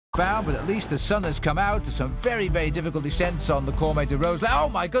bound, but at least the sun has come out. There's some very, very difficult descents on the Cormet de Roseland. Oh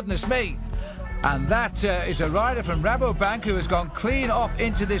my goodness me! And that is a rider from Rabobank who has gone clean off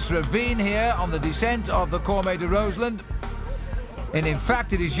into this ravine here on the descent of the Cormet de Roseland. And in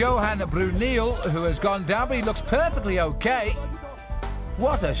fact, it is Johan Bruyneel who has gone down, but he looks perfectly okay.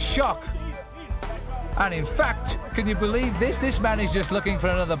 What a shock! And in fact, can you believe this? This man is just looking for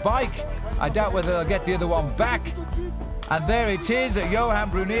another bike. I doubt whether they'll get the other one back. And there it is,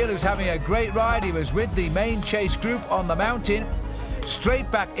 Johan Bruyneel, who's having a great ride. He was with the main chase group on the mountain,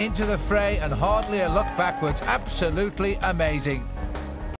 straight back into the fray and hardly a look backwards. Absolutely amazing.